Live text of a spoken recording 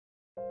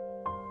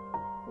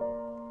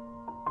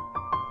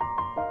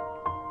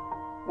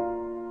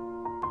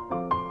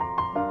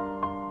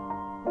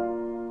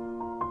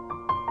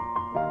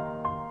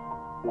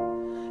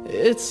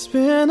It's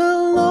been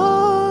a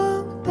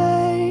long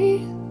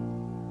day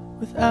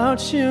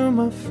without you,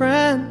 my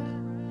friend,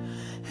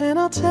 and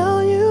I'll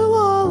tell you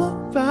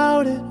all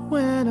about it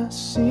when I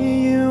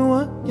see you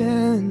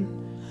again.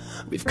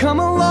 We've come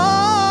a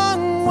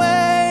long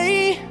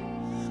way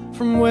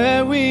from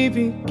where we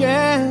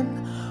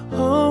began.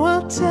 Oh,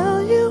 I'll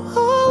tell you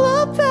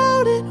all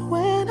about it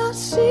when I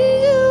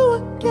see you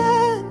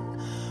again.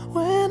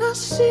 When I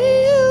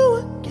see you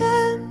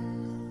again.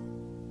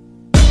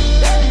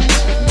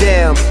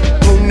 Damn,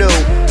 who knew?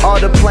 All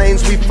the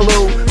planes we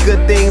flew,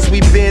 good things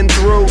we've been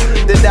through,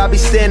 that I'll be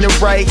standing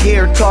right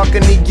here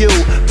talking to you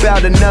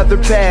about another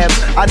path.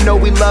 I know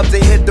we love to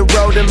hit the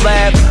road and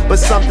laugh, but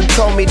something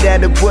told me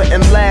that it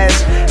wouldn't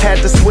last. Had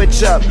to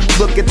switch up,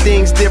 look at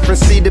things different,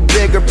 see the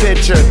bigger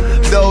picture.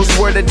 Those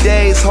were the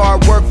days,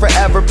 hard work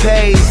forever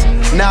pays.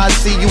 Now I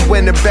see you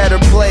in a better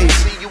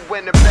place.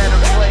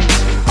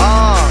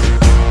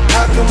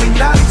 How can we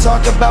not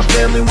talk about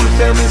family when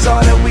family's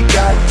all that we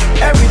got?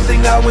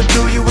 Everything I would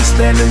do, you were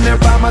standing there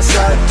by my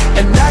side,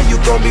 and now you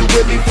gon' be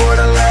with me for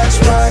the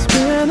last ride. It's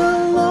been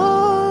a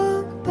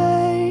long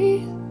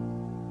day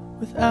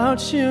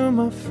without you,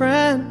 my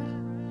friend,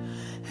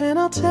 and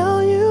I'll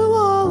tell you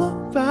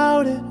all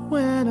about it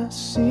when I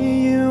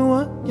see you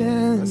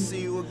again.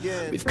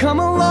 We've come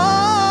a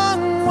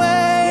long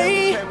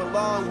way,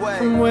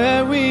 from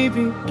where we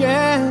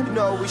began. You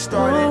know we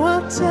started. Oh,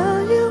 I'll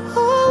tell you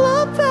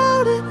all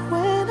about it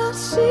when I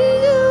see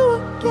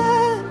you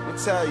again. I'll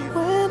tell you.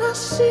 When I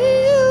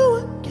see you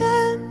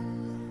again.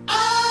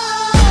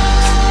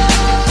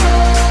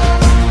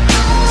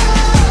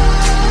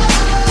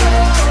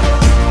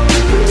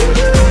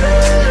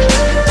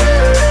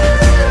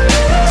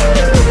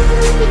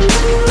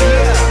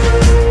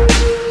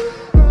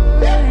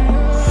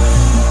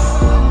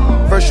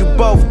 First you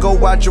both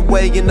go out your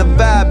way and the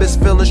vibe is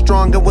feeling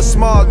strong. And what's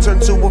small turn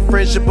to a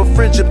friendship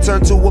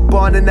turn to a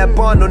bond, and that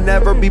bond will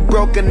never be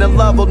broken. The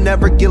love will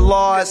never get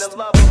lost.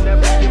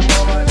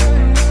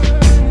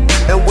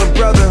 And when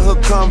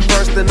brotherhood come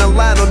first, then the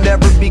line will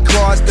never be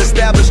crossed.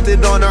 Established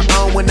it on our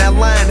own when that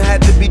line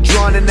had to be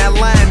drawn, and that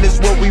line is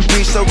what we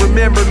reach. So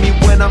remember me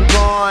when I'm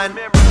gone.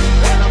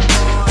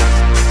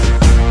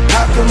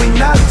 How can we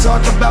not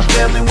talk about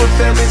family when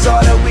family's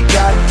all that we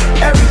got?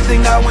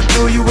 Everything I went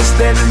through, you were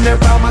standing there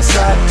by my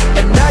side,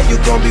 and now you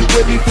gon' be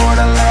with me for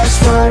the last